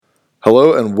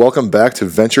Hello and welcome back to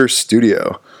Venture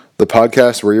Studio, the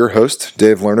podcast where your host,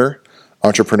 Dave Lerner,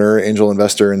 entrepreneur, angel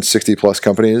investor in 60-plus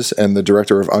companies, and the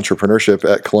director of entrepreneurship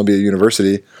at Columbia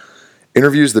University,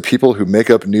 interviews the people who make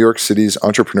up New York City's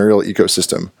entrepreneurial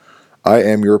ecosystem. I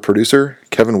am your producer,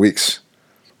 Kevin Weeks.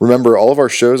 Remember, all of our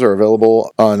shows are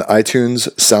available on iTunes,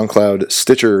 SoundCloud,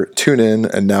 Stitcher, TuneIn,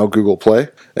 and now Google Play.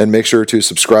 And make sure to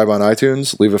subscribe on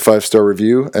iTunes, leave a 5-star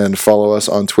review, and follow us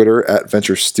on Twitter at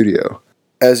Venture Studio.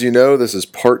 As you know, this is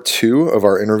part 2 of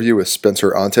our interview with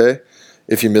Spencer Ante.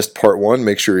 If you missed part 1,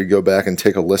 make sure you go back and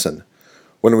take a listen.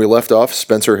 When we left off,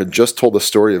 Spencer had just told the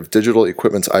story of Digital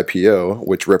Equipment's IPO,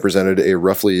 which represented a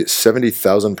roughly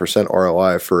 70,000%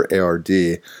 ROI for ARD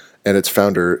and its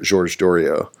founder, Georges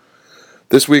Doriot.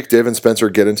 This week, Dave and Spencer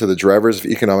get into the drivers of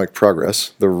economic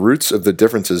progress, the roots of the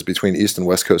differences between East and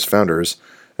West Coast founders,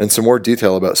 and some more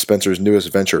detail about Spencer's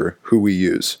newest venture, Who We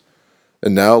Use.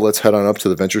 And now, let's head on up to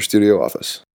the Venture Studio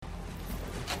office.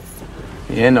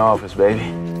 You're in the office, baby.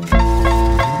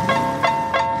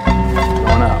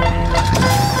 Going up.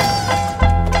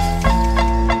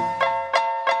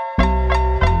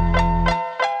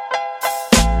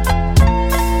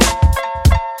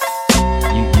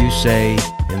 You say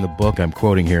in the book, I'm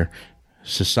quoting here,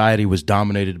 society was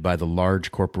dominated by the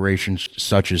large corporations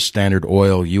such as Standard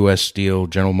Oil, U.S. Steel,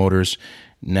 General Motors.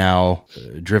 Now,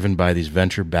 driven by these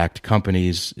venture-backed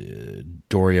companies,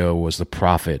 Doriot was the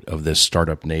prophet of this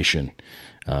startup nation.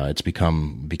 It's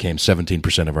became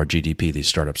 17% of our GDP, these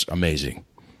startups. Amazing.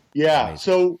 Yeah, Amazing.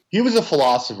 So he was a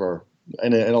philosopher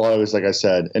in a lot of ways, like I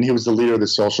said, and he was the leader of the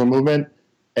social movement.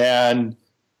 And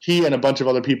he and a bunch of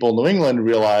other people in New England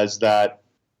realized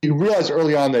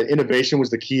early on that innovation was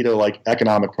the key to like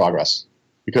economic progress,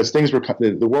 because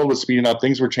the world was speeding up,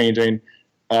 things were changing,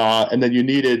 and then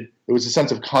it was a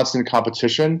sense of constant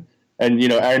competition. And,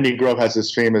 Andy Grove has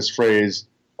this famous phrase,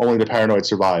 only the paranoid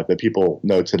survive, that people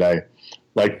know today.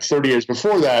 Like 30 years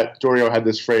before that, Doriot had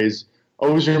this phrase,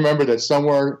 always remember that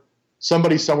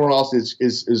somebody somewhere else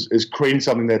is creating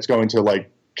something that's going to like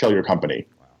kill your company.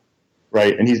 Wow.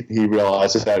 Right. And he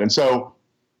realizes that. And so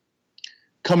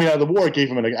coming out of the war, it gave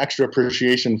him an extra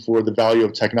appreciation for the value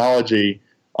of technology,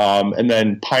 and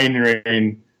then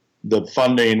pioneering the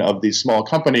funding of these small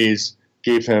companies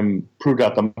proved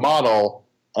out the model,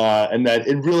 and that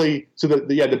it really. So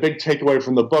the big takeaway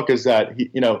from the book is that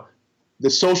the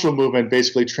social movement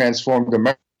basically transformed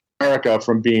America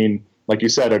from being, like you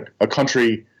said, a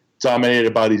country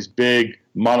dominated by these big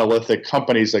monolithic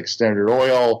companies like Standard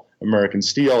Oil, American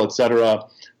Steel, et cetera,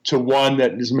 to one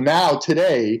that is now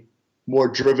today more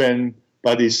driven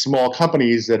by these small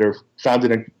companies that are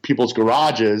founded in people's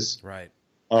garages, right?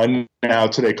 Now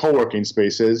today co-working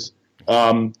spaces,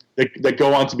 that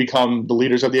go on to become the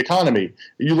leaders of the economy.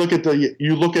 You look at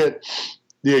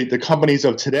the companies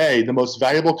of today. The most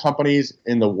valuable companies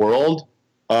in the world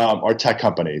are tech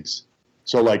companies.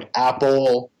 So like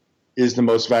Apple is the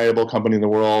most valuable company in the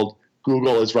world.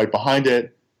 Google is right behind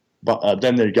it. But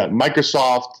then you've got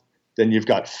Microsoft. Then you've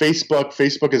got Facebook.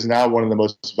 Facebook is now one of the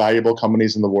most valuable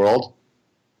companies in the world.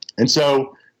 And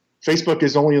so Facebook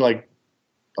is only like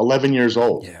 11 years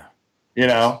old. Yeah.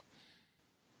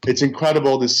 It's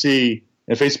incredible to see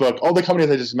in Facebook, all the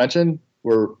companies I just mentioned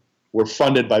were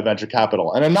funded by venture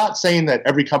capital. And I'm not saying that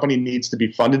every company needs to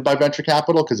be funded by venture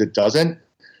capital, because it doesn't.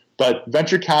 But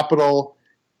venture capital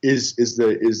is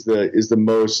the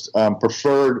most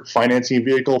preferred financing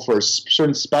vehicle for a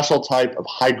certain special type of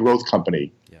high growth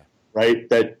company, right?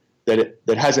 That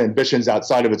has ambitions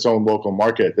outside of its own local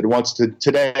market, that wants to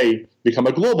today become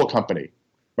a global company,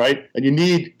 right? And you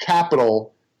need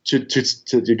capital to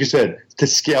like you said, to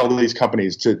scale these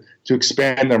companies, to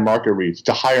expand their market reach,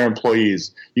 to hire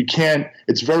employees.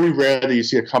 It's very rare that you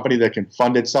see a company that can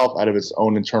fund itself out of its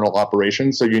own internal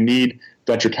operations. So you need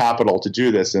venture capital to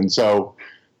do this. And so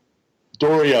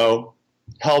Doriot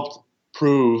helped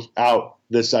prove out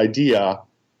this idea,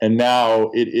 and now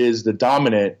it is the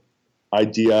dominant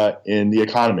idea in the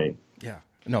economy. Yeah.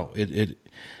 No,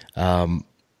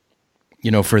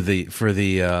 for the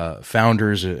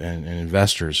founders and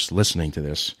investors listening to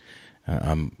this,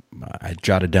 I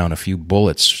jotted down a few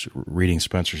bullets reading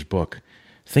Spencer's book.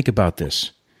 Think about this.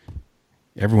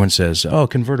 Everyone says, "Oh,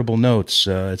 convertible notes.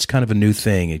 It's kind of a new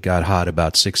thing. It got hot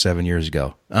about 6-7 years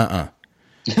ago."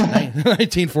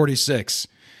 1946.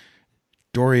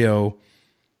 Doriot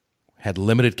had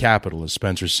limited capital, as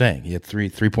Spencer's saying. He had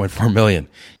 $3.4 million.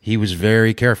 He was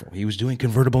very careful. He was doing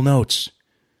convertible notes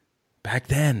back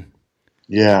then.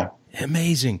 Yeah.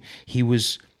 Amazing. He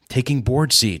was taking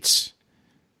board seats.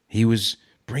 He was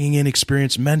bringing in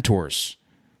experienced mentors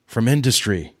from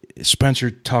industry. Spencer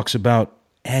talks about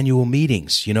annual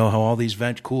meetings. You know how all these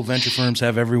cool venture firms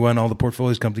have all the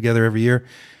portfolios come together every year?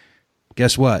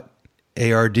 Guess what?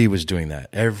 ARD was doing that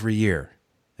every year.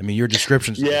 I mean, your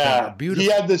descriptions are beautiful. He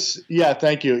had this. Yeah,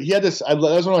 thank you. He had this. That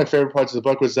was one of my favorite parts of the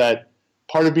book, was that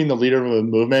part of being the leader of a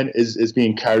movement is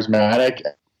being charismatic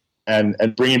and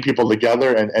bringing people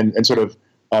together and sort of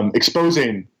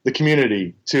exposing the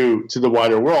community to the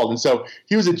wider world. And so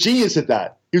he was a genius at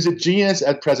that. He was a genius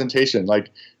at presentation. Like,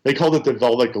 they called it the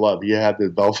velvet glove. He had the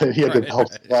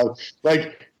velvet glove.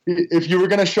 Like, if you were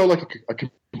going to show like a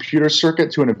computer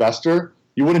circuit to an investor,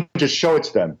 you wouldn't just show it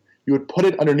to them. You would put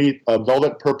it underneath a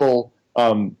velvet purple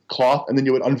cloth, and then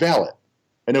you would unveil it,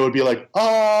 and it would be like,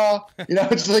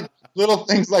 it's like little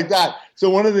things like that. So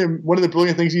one of the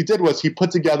brilliant things he did was he put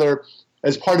together,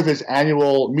 as part of his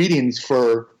annual meetings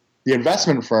for the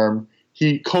investment firm,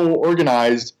 he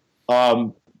co-organized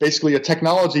basically a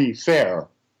technology fair,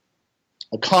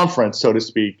 a conference, so to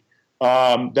speak,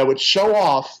 that would show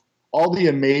off all the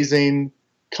amazing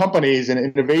companies and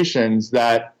innovations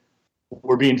that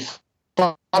were being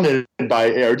funded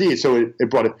by ARD. So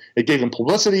it gave them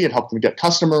publicity, it helped them get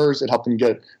customers, it helped them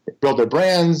build their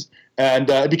brands, and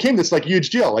it became this like huge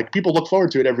deal. Like, people look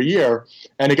forward to it every year,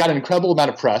 and it got an incredible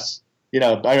amount of press. I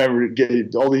remember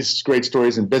getting all these great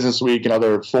stories in Business Week and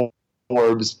other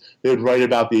Forbes. They would write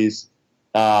about these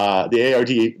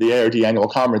the ARD annual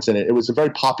conference, and it was a very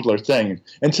popular thing.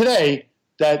 And today,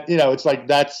 that it's like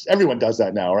everyone does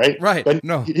that now, right? Right. But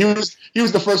no, he was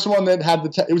the first one that had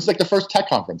it was like the first tech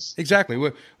conference.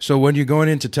 Exactly. So when you're going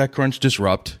into TechCrunch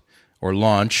Disrupt or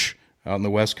Launch out on the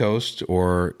West Coast,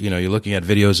 or you're looking at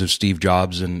videos of Steve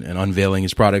Jobs and unveiling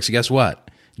his products, guess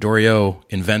what? Dorio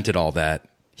invented all that.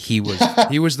 He was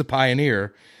the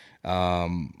pioneer,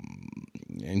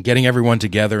 in getting everyone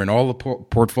together, and all the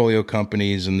portfolio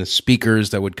companies and the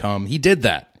speakers that would come. He did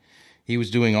that. He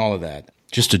was doing all of that.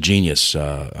 Just a genius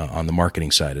on the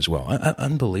marketing side as well.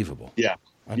 Unbelievable. Yeah.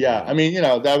 Yeah. I mean, he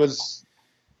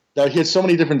had so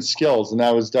many different skills, and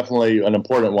that was definitely an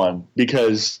important one,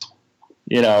 because,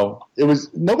 it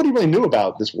was, nobody really knew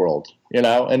about this world,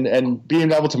 and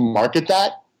being able to market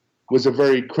that was a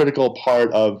very critical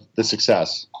part of the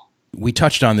success. We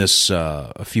touched on this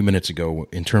a few minutes ago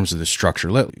in terms of the structure.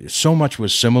 So much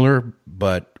was similar,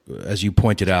 but as you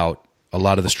pointed out, a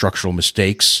lot of the structural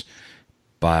mistakes,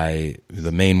 by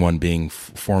the main one being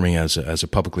forming as a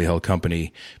publicly held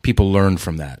company, people learned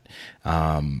from that.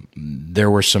 There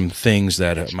were some things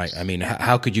that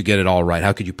how could you get it all right?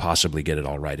 How could you possibly get it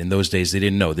all right? In those days, they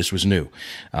didn't know. This was new.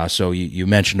 So you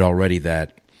mentioned already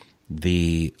that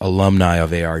the alumni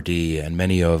of ARD and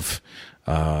many of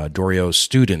Dorio's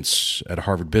students at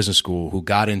Harvard Business School who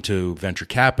got into venture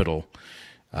capital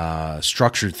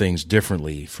structured things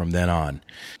differently from then on.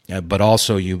 But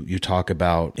also you talk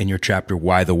about in your chapter,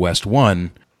 Why the West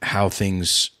Won, how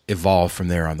things evolved from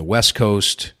there on the West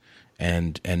Coast,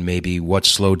 and maybe what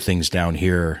slowed things down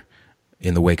here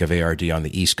in the wake of ARD on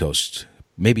the East Coast.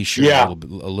 Maybe share a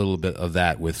little bit of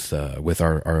that with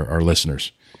our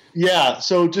listeners. Yeah.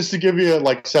 So just to give you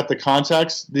set the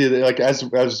context,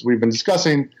 as we've been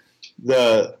discussing,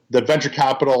 the venture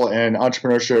capital and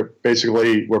entrepreneurship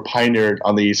basically were pioneered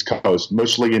on the East Coast,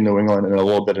 mostly in New England and a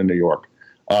little bit in New York.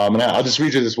 And I'll just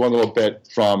read you this one little bit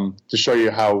to show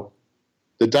you how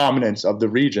the dominance of the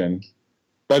region.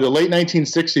 By the late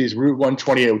 1960s, Route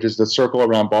 128, which is the circle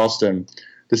around Boston,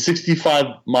 the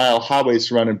 65-mile highway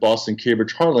surrounding Boston,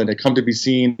 Cambridge, Heartland, had come to be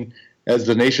seen as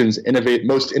the nation's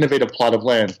most innovative plot of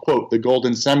land, quote, the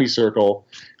Golden Semicircle,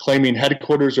 claiming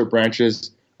headquarters or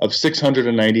branches of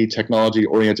 690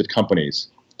 technology-oriented companies.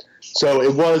 So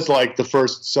it was like the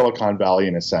first Silicon Valley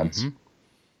in a sense. Mm-hmm.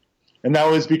 And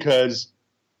that was because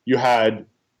you had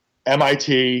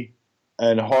MIT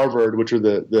and Harvard, which were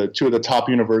the two of the top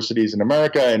universities in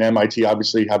America, and MIT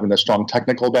obviously having a strong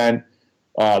technical bent.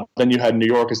 Then you had New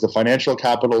York as the financial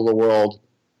capital of the world,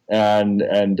 and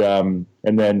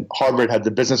then Harvard had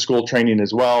the business school training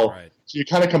as well. Right. So you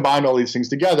kind of combined all these things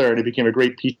together, and it became a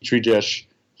great petri dish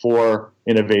for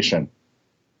innovation.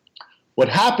 What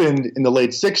happened in the late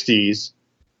 60s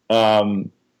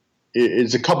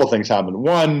is a couple things happened.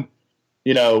 One,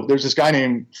 there's this guy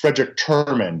named Frederick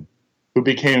Terman who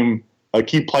became a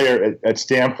key player at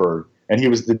Stanford, and he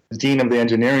was the dean of the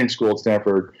engineering school at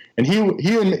Stanford. And he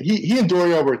and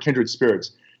Dorio were kindred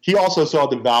spirits. He also saw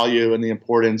the value and the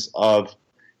importance of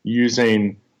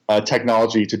using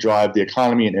technology to drive the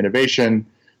economy and innovation.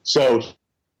 So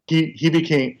he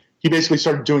basically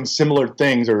started doing similar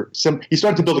things, he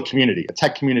started to build a community, a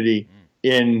tech community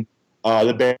in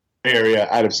the Bay Area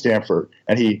out of Stanford.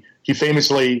 And he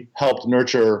famously helped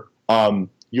nurture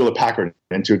Hewlett Packard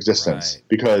into existence, right,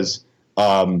 because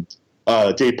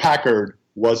Dave Packard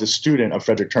was a student of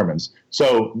Frederick Terman's.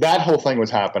 So that whole thing was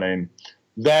happening.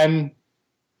 Then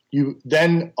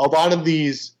a lot of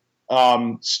these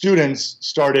students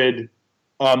started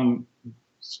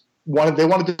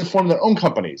wanted to form their own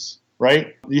companies,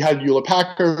 right? You had Hewlett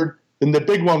Packard, and the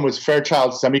big one was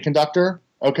Fairchild Semiconductor,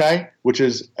 okay, which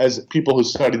is, as people who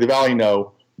study the Valley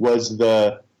know, was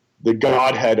the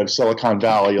godhead of Silicon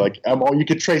Valley. Like, you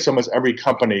could trace almost every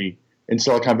company in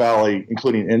Silicon Valley,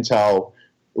 including Intel,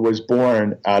 was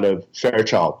born out of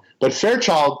Fairchild. But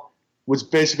Fairchild was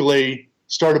basically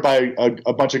started by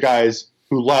a bunch of guys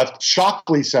who left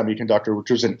Shockley Semiconductor,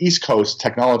 which was an East Coast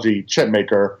technology chip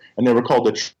maker, and they were called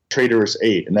the Traitorous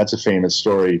Eight, and that's a famous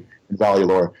story in Valley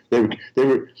lore. They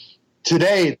were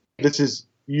today. This is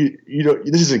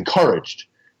this is encouraged.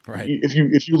 Right.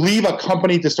 If you leave a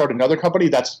company to start another company,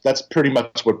 that's pretty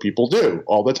much what people do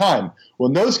all the time.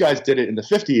 When those guys did it in the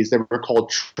 50s, they were called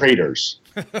traitors,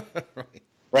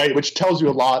 right? Which tells you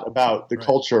a lot about the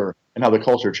culture and how the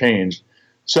culture changed.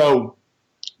 So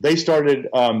they started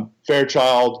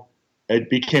Fairchild. It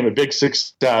became a big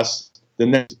success.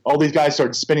 Then all these guys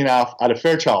started spinning out of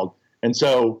Fairchild. And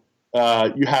so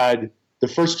you had the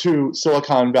first two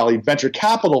Silicon Valley venture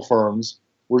capital firms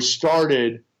were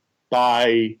started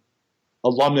by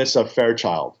alumnus of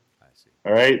Fairchild. I see.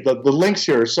 All right. The links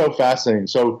here are so fascinating.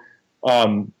 So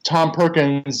Tom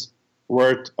Perkins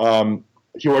worked,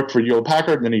 he worked for Hewlett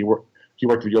Packard, and then he worked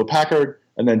for Hewlett Packard,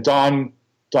 and then Don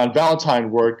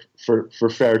Valentine worked for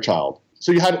Fairchild.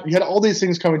 So you had all these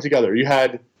things coming together. You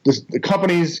had the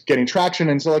companies getting traction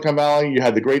in Silicon Valley. You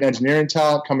had the great engineering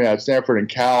talent coming out of Stanford and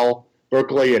Cal,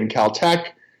 Berkeley and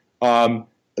Caltech.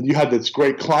 You had this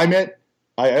great climate.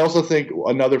 I also think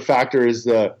another factor is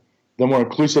the more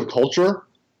inclusive culture,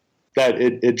 that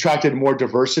it attracted more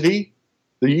diversity.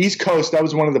 The East Coast, that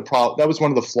was one of the flaws,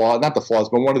 not the flaws,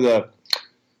 but one of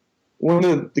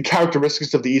the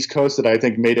characteristics of the East Coast that I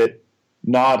think made it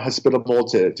not hospitable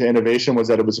to innovation was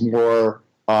that it was more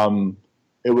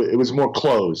it was more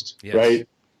closed, yes. Right?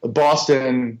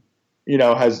 Boston,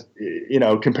 has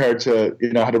compared to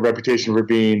had a reputation for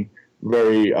being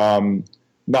very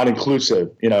not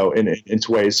inclusive, in its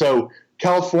ways. So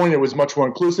California was much more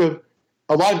inclusive.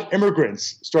 A lot of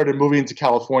immigrants started moving to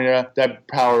California. That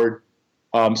powered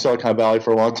Silicon Valley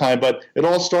for a long time. But it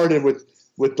all started with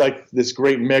like this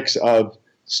great mix of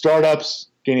startups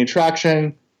gaining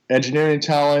traction, engineering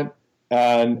talent,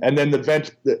 and then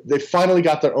they finally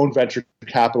got their own venture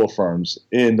capital firms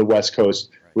in the West Coast,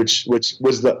 which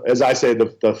was as I say,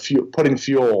 the putting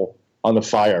fuel on the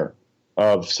fire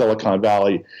of Silicon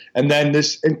Valley. And then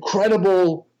this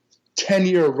incredible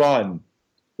 10-year run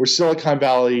where Silicon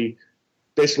Valley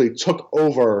basically took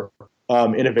over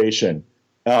innovation.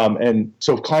 And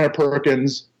so Kleiner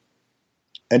Perkins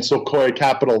and Sequoia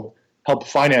Capital helped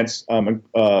finance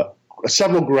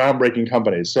several groundbreaking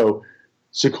companies. So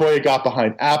Sequoia got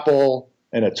behind Apple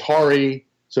and Atari.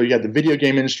 So you had the video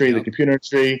game industry, the computer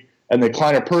industry. And then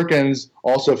Kleiner Perkins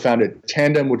also founded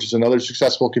Tandem, which is another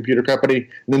successful computer company.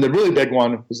 And then the really big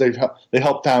one was they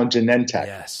helped found Genentech,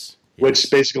 yes.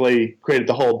 Which basically created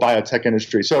the whole biotech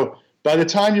industry. So by the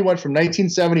time you went from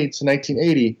 1970 to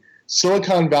 1980,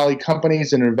 Silicon Valley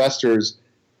companies and investors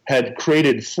had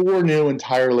created 4 new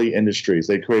entirely industries.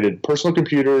 They created personal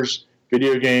computers,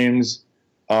 video games,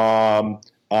 and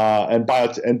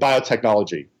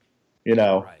biotechnology.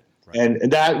 Right.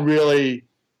 And that really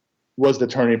was the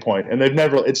turning point. And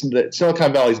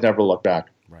Silicon Valley's never looked back.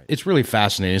 Right. It's really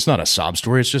fascinating. It's not a sob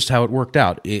story. It's just how it worked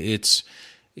out. It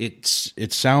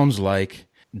sounds like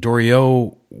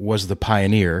Doriot was the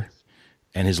pioneer,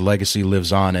 and his legacy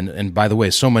lives on. And by the way,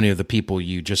 so many of the people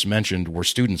you just mentioned were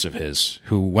students of his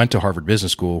who went to Harvard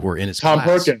Business School, who were in his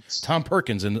class. Tom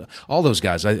Perkins, and all those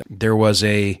guys. There was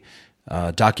a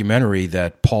documentary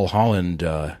that Paul Holland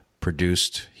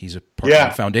produced. He's a part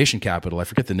of Foundation Capital. I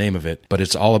forget the name of it, but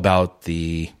it's all about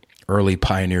the early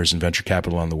pioneers in venture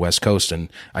capital on the West Coast. And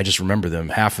I just remember them.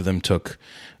 Half of them took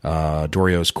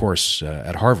Doriot's course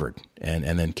at Harvard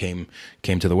and then came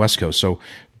to the West Coast. So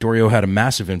Doriot had a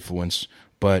massive influence,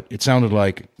 but it sounded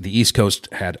like the East Coast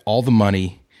had all the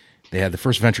money. They had the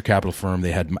first venture capital firm.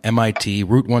 They had MIT,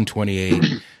 Route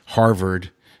 128,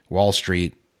 Harvard, Wall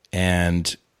Street,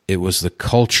 and it was the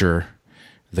culture,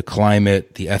 the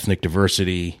climate, the ethnic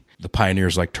diversity, the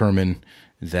pioneers like Terman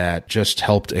that just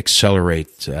helped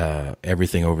accelerate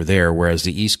everything over there. Whereas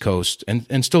the East Coast,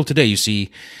 and still today, you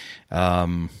see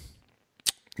the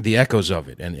echoes of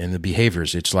it and the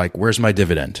behaviors. It's like, where's my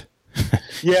dividend?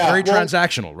 Very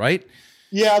transactional, right?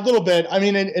 Yeah, a little bit. I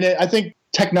mean, I think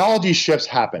technology shifts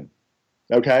happen,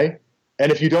 okay? And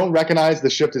if you don't recognize the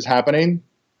shift is happening,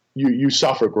 you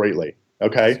suffer greatly,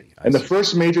 Okay. And the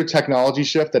first major technology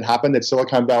shift that happened that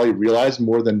Silicon Valley realized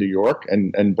more than New York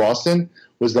and Boston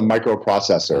was the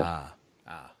microprocessor.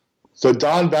 So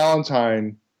Don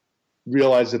Valentine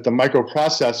realized that the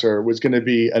microprocessor was going to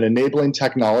be an enabling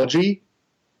technology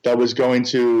that was going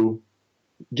to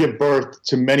give birth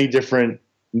to many different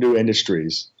new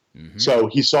industries. Mm-hmm. So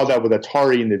he saw that with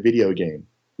Atari in the video game,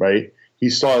 right? He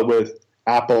saw it with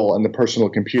Apple and the personal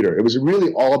computer. It was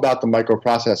really all about the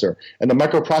microprocessor. And the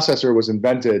microprocessor was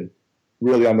invented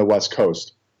really on the West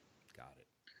Coast. Got it.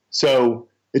 So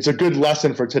it's a good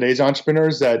lesson for today's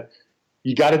entrepreneurs that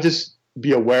you got to just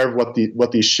be aware of what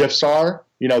these shifts are.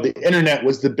 You know, the internet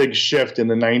was the big shift in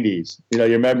the 90s. You know,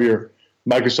 you remember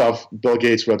Microsoft, Bill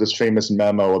Gates wrote this famous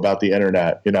memo about the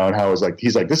internet, you know, and how it was like,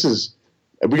 he's like, we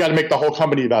got to make the whole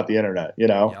company about the internet, you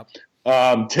know.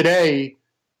 Yep. Today,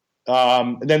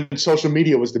 then social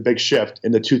media was the big shift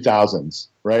in the 2000s,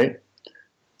 right?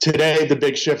 Today, the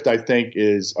big shift, I think,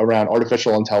 is around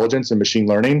artificial intelligence and machine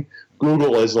learning.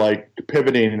 Google is like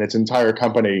pivoting in its entire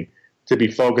company to be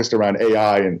focused around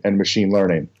AI and machine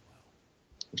learning.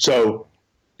 So,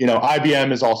 you know,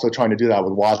 IBM is also trying to do that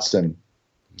with Watson.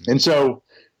 And so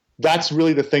that's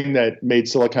really the thing that made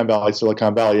Silicon Valley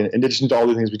Silicon Valley. In addition to all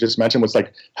the things we just mentioned, was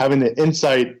like having the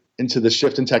insight into the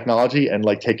shift in technology and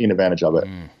like taking advantage of it.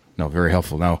 No, very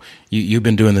helpful. Now, you've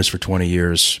been doing this for 20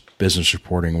 years, business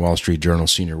reporting, Wall Street Journal,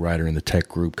 senior writer in the tech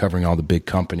group, covering all the big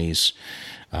companies.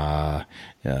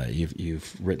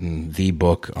 You've written the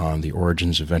book on the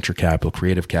origins of venture capital,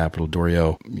 creative capital,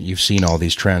 Dorio. You've seen all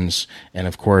these trends. And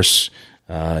of course,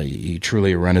 you're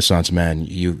truly a Renaissance man.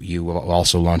 You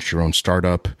also launched your own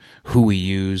startup, Who We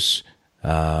Use,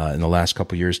 in the last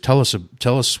couple of years. Tell us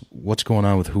what's going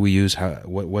on with Who We Use,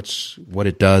 what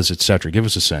it does, et cetera. Give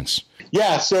us a sense.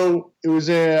 Yeah, so it was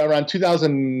around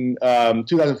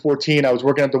 2014. I was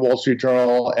working at the Wall Street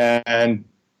Journal, and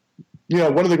you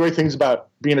know, one of the great things about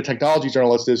being a technology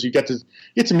journalist is you get to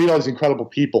meet all these incredible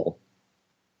people,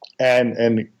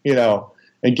 and you know,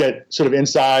 and get sort of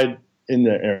inside in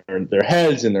their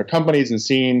heads and their companies, and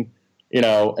seeing, you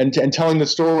know, and telling the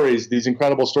stories, these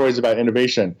incredible stories about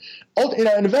innovation. You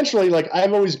know, and eventually, like,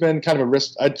 I've always been kind of a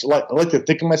risk. I like to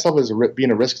think of myself as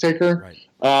being a risk taker. Right.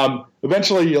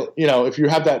 Eventually, you know, if you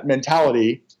have that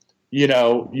mentality, you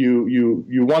know,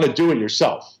 you want to do it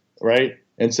yourself, right?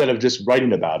 Instead of just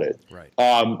writing about it. Right.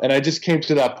 And I just came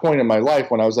to that point in my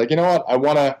life when I was like, you know what, I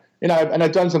want to, you know, and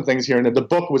I've done some things here, and the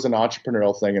book was an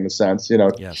entrepreneurial thing in a sense, you know,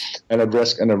 yes, and a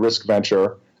risk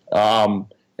venture.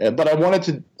 But I wanted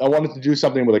to do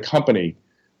something with a company.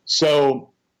 So,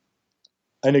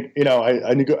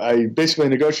 I basically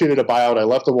negotiated a buyout. I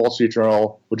left the Wall Street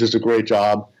Journal, which is a great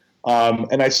job.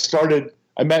 And I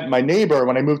met my neighbor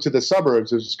when I moved to the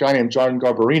suburbs. There's this guy named John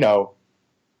Garbarino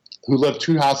who lived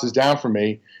 2 houses down from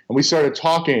me. And we started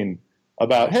talking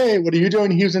about, hey, what are you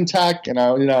doing? He was in tech. And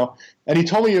and he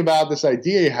told me about this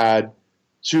idea he had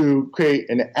to create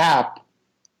an app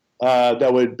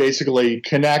that would basically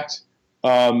connect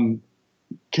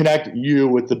you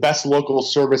with the best local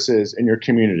services in your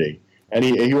community. And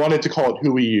he wanted to call it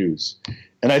Who We Use.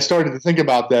 And I started to think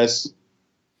about this,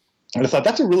 and I thought,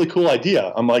 that's a really cool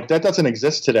idea. I'm like, that doesn't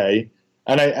exist today.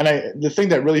 And the thing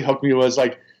that really hooked me was,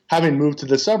 like, having moved to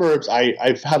the suburbs,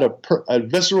 I've had a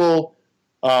visceral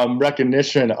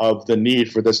recognition of the need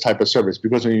for this type of service,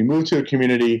 because when you move to a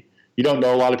community, you don't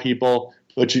know a lot of people,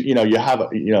 but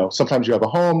sometimes you have a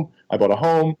home. I bought a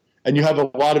home, and you have a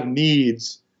lot of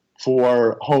needs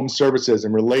for home services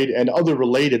and other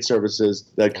related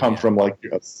services that come from, like,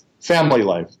 family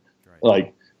life, right,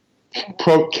 like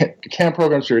camp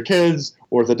programs for your kids,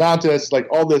 orthodontists, like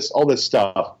all this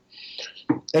stuff.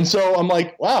 And so I'm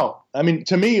like, wow. I mean,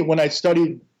 to me, when I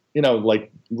studied, you know,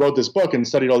 like, wrote this book and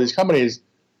studied all these companies,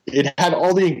 it had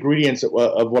all the ingredients of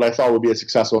what I thought would be a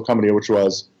successful company, which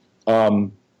was a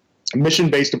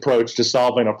mission-based approach to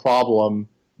solving a problem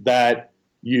that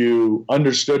you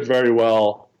understood very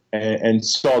well and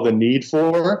saw the need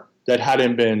for that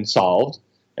hadn't been solved.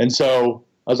 And so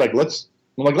I was like, let's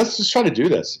just try to do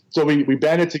this. So we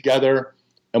banded together,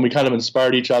 and we kind of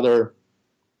inspired each other.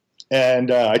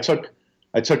 And I took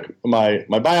my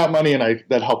buyout money, and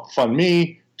that helped fund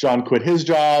me. John quit his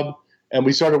job, and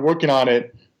we started working on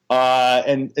it.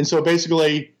 And so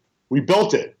basically we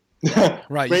built it.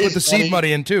 Right. You put the seed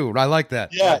money in too. I like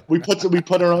that. Yeah. We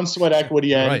put our own sweat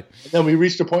equity in. Right. And then we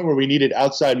reached a point where we needed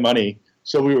outside money.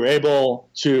 So we were able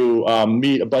to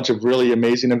meet a bunch of really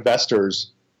amazing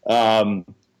investors. That's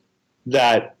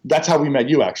how we met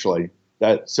you, actually.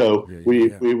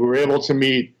 We were able to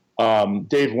meet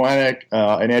Dave Wanick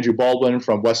and Andrew Baldwin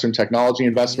from Western Technology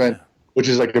Investment, which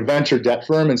is like a venture debt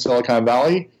firm in Silicon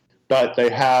Valley, but they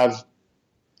have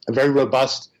a very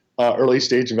robust early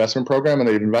stage investment program, and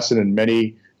they've invested in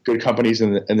many good companies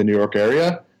in the New York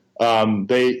area.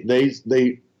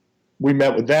 We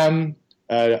met with them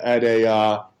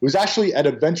it was actually at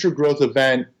a venture growth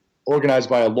event organized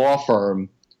by a law firm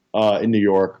in New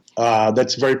York.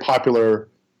 That's a very popular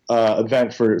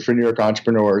event for New York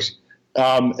entrepreneurs.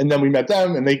 And then we met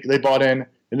them, and they bought in.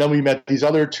 And then we met these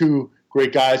other two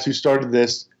great guys who started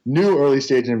this new early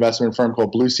stage investment firm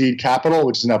called Blue Seed Capital,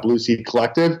 which is now Blue Seed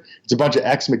Collective. It's a bunch of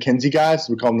ex-McKinsey guys.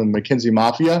 We call them the McKinsey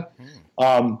Mafia.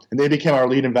 And they became our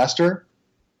lead investor.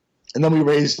 And then we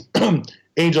raised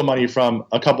angel money from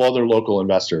a couple other local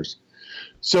investors.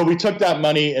 So we took that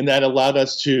money, and that allowed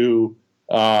us to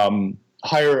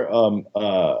hire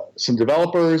some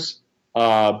developers,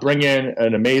 bring in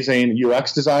an amazing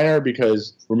UX designer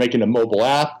because we're making a mobile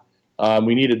app.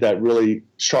 We needed that really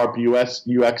sharp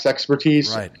UX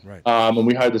expertise. Right. And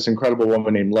we hired this incredible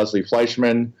woman named Leslie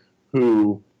Fleischman,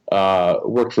 who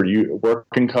worked for Work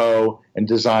 & Co. and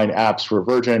designed apps for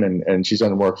Virgin, and she's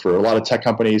done work for a lot of tech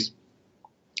companies.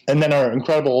 And then our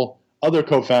incredible other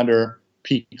co-founder,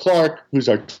 Pete Clark, who's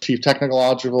our chief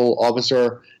technological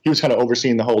officer. He was kind of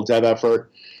overseeing the whole dev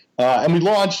effort. And we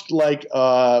launched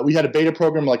we had a beta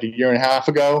program like a year and a half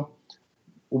ago.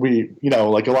 We,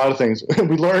 like a lot of things,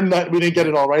 we learned that we didn't get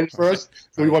it all right at first.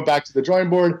 So we went back to the drawing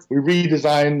board. We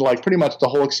redesigned pretty much the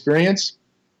whole experience.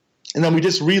 And then we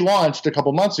just relaunched a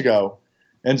couple months ago.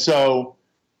 And so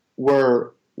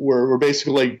we're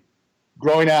basically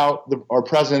growing out our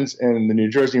presence in the New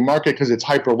Jersey market because it's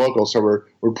hyper local. So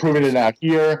we're proving it out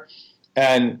here.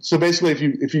 And so basically,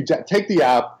 if you take the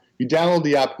app, you download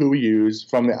the app Who We Use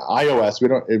from the iOS.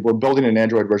 We're building an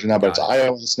Android version now, but it's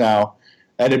iOS now,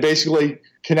 and it basically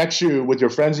connects you with your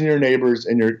friends and your neighbors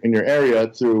in your area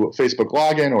through Facebook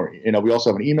login, or we also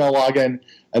have an email login,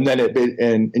 and then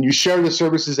and you share the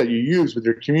services that you use with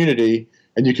your community,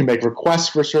 and you can make requests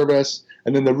for service,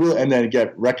 and then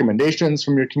get recommendations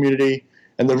from your community.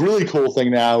 And the really cool thing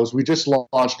now is we just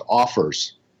launched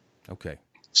offers. Okay.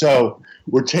 So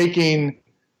we're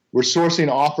sourcing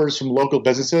offers from local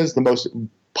businesses, the most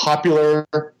popular,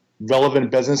 relevant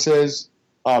businesses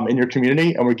in your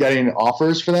community, and we're getting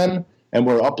offers for them, and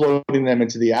we're uploading them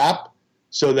into the app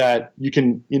so that you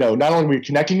can, not only are we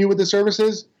connecting you with the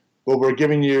services, but we're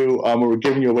giving you a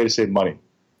way to save money.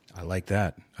 I like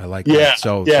that. That.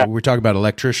 So we're talking about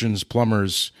electricians,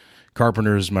 plumbers,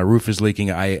 carpenters. My roof is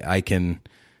leaking.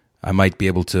 I might be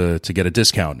able to get a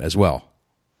discount as well.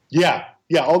 Yeah,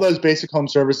 all those basic home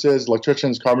services: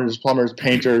 electricians, carpenters, plumbers,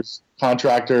 painters,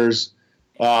 contractors.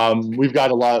 We're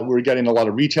getting a lot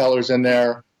of retailers in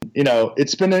there.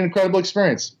 It's been an incredible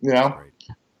experience. Right.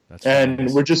 And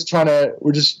nice. we're just trying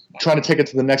to take it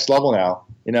to the next level now.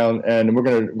 And we're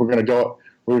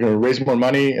gonna raise more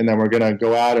money, and then we're gonna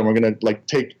go out and we're gonna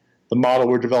take the model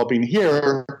we're developing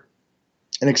here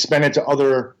and expand it to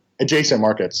other adjacent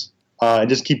markets, and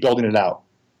just keep building it out.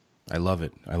 I love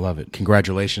it.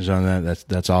 Congratulations on that.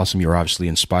 That's awesome. You're obviously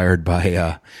inspired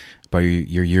by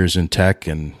your years in tech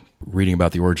and reading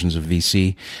about the origins of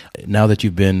VC. Now that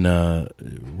you've been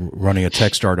running a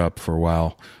tech startup for a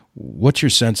while, what's your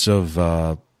sense of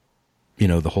the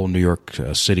whole New York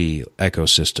City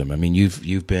ecosystem? I mean,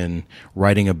 you've been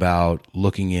writing about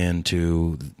looking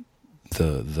into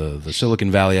the Silicon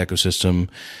Valley ecosystem,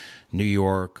 New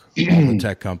York, all the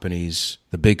tech companies,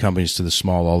 the big companies to the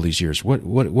small, all these years.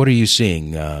 What are you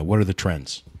seeing? What are the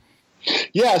trends?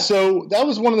 Yeah, so that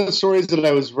was one of the stories that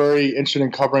I was very interested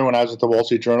in covering when I was at the Wall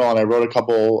Street Journal, and I wrote a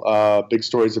couple big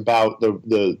stories about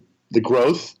the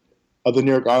growth of the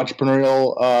New York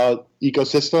entrepreneurial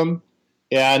ecosystem,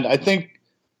 and I think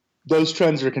those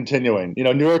trends are continuing.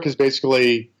 New York has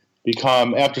basically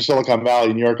become, after Silicon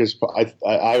Valley, New York is,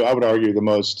 I would argue, the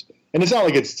most. And it's not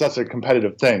like it's such a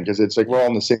competitive thing because it's we're all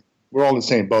in the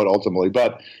same boat ultimately.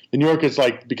 But New York has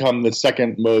become the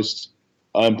second most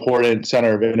important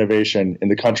center of innovation in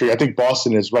the country. I think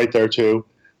Boston is right there too.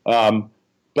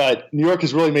 But New York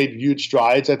has really made huge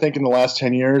strides, I think, in the last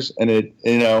 10 years. And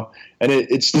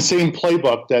it's the same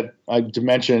playbook that I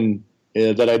mentioned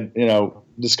that I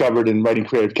discovered in writing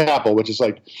Creative Capital, which is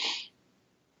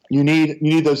you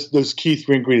need those key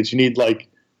three ingredients. You need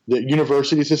the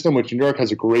university system, which New York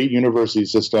has a great university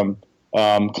system.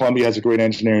 Columbia has a great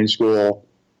engineering school.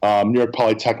 New York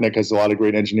Polytechnic has a lot of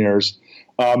great engineers.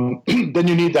 Then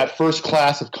you need that first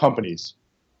class of companies.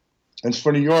 And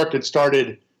for New York, it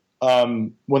started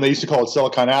when they used to call it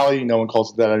Silicon Alley. No one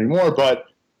calls it that anymore. But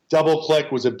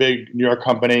DoubleClick was a big New York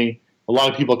company. A lot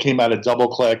of people came out of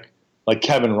DoubleClick. Like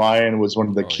Kevin Ryan was one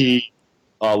of the key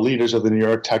leaders of the New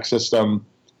York tech system.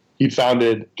 He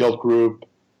founded Gilt Group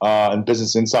and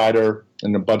Business Insider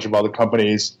and a bunch of other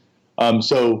companies.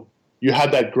 So you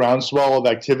had that groundswell of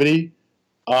activity.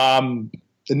 And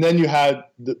then you had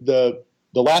the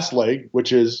last leg,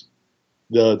 which is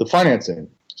the financing.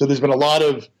 So there's been a lot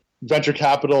of venture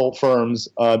capital firms,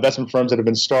 investment firms that have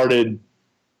been started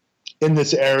in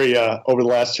this area over the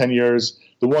last 10 years.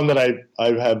 The one that I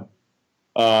have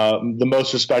the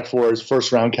most respect for is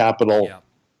First Round Capital. Yeah.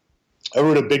 I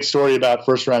wrote a big story about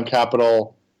First Round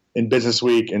Capital in Business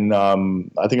Week in I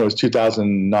think it was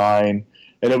 2009,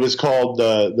 and it was called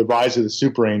the Rise of the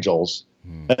Super Angels.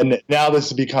 And now this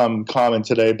has become common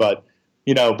today, but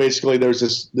basically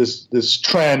there's this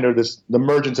trend or the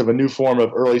emergence of a new form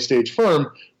of early stage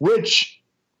firm, which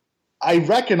I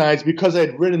recognize because I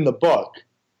had written the book,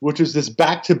 which is this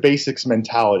back to basics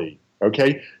mentality.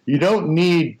 Okay, you don't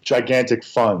need gigantic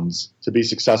funds to be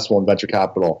successful in venture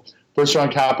capital. First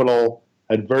Round Capital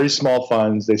had very small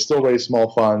funds. They still raise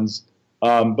small funds,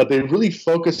 but they really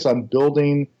focus on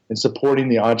building and supporting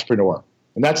the entrepreneur.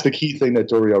 And that's the key thing that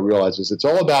Dorio realizes. It's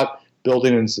all about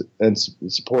building and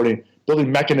supporting,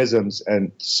 building mechanisms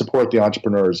and support the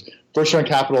entrepreneurs. First Round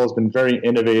Capital has been very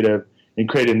innovative in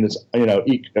creating this,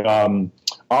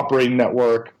 operating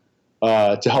network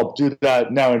to help do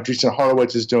that. Now Andreessen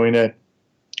Horowitz is doing it,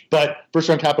 but First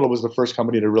Round Capital was the first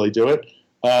company to really do it.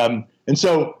 And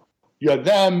so you had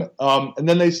them, and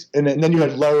then you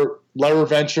had Lerer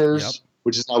Ventures,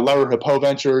 which is now Lerer Hippeau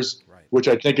Ventures, which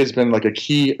I think has been like a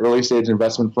key early stage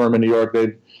investment firm in New York.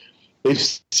 They've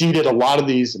seeded a lot of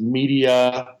these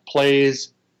media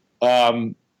plays,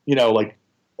 like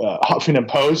Huffington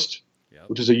Post,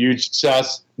 which is a huge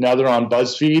success. Now they're on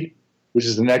BuzzFeed, which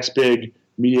is the next big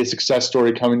media success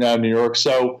story coming out of New York.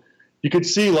 So you could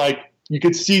see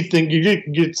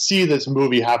this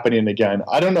movie happening again.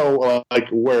 I don't know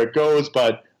where it goes,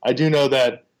 but I do know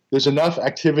that there's enough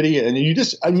activity, and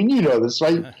this,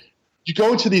 right? You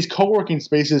go into these co-working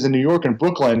spaces in New York and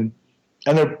Brooklyn,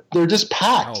 and they're just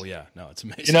packed. Oh yeah, no, it's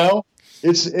amazing.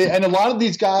 And a lot of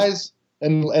these guys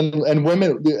and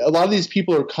women, a lot of these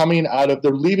people are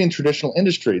they're leaving traditional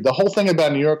industry. The whole thing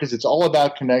about New York is it's all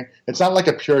about connect. It's not like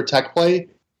a pure tech play.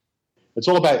 It's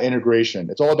all about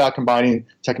integration. It's all about combining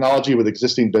technology with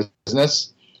existing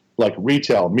business, like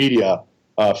retail, media,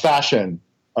 fashion.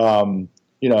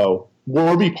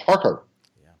 Warby Parker.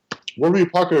 Warby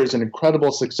Parker is an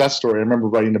incredible success story. I remember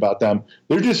writing about them.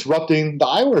 They're disrupting the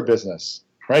eyewear business,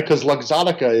 right? Because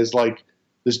Luxottica is like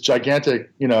this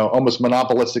gigantic, almost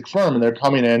monopolistic firm, and they're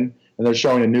coming in and they're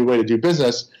showing a new way to do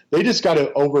business. They just got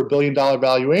over $1 billion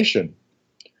valuation,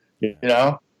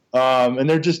 and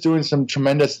they're just doing some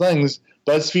tremendous things.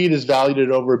 BuzzFeed is valued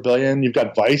at over $1 billion. You've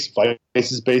got Vice.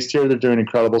 Vice is based here. They're doing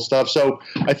incredible stuff. So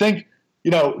I think,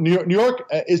 New York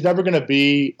is never going to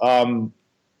be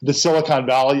the Silicon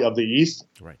Valley of the East.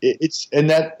 Right.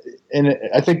 And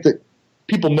I think that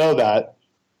people know that,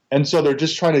 and so they're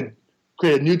just trying to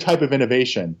create a new type of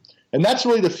innovation, and that's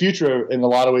really the future in a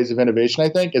lot of ways of innovation. I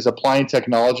think is applying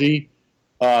technology,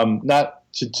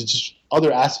 not to just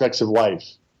other aspects of life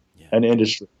and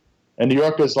industry. And New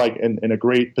York is in a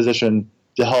great position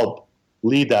to help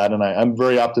lead that, and I'm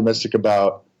very optimistic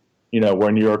about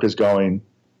where New York is going.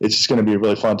 It's just going to be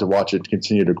really fun to watch it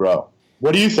continue to grow.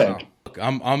 What do you think?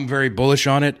 Wow. I'm very bullish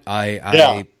on it.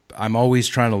 I'm always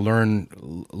trying to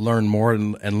learn more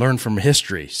and learn from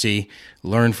history. See,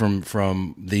 learn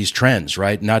from these trends,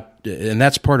 right? And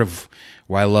that's part of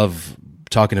why I love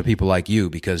talking to people like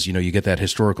you, because you get that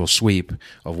historical sweep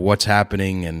of what's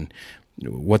happening and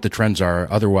what the trends are.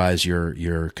 Otherwise,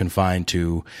 you're confined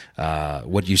to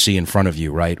what you see in front of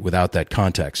you, right? Without that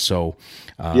context. So,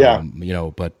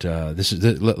 But this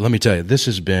is. Let me tell you, this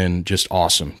has been just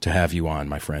awesome to have you on,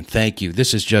 my friend. Thank you.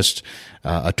 This is just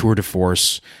a tour de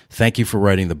force. Thank you for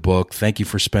writing the book. Thank you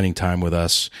for spending time with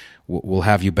us. We'll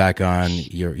have you back on.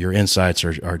 Your insights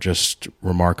are just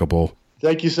remarkable.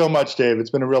 Thank you so much, Dave.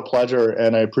 It's been a real pleasure,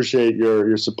 and I appreciate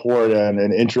your support and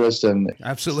interest. And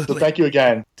absolutely. So thank you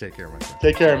again. Take care, my friend.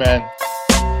 Take care, man.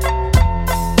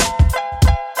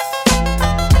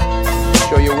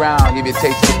 Show you around, give you a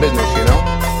taste of the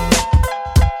business,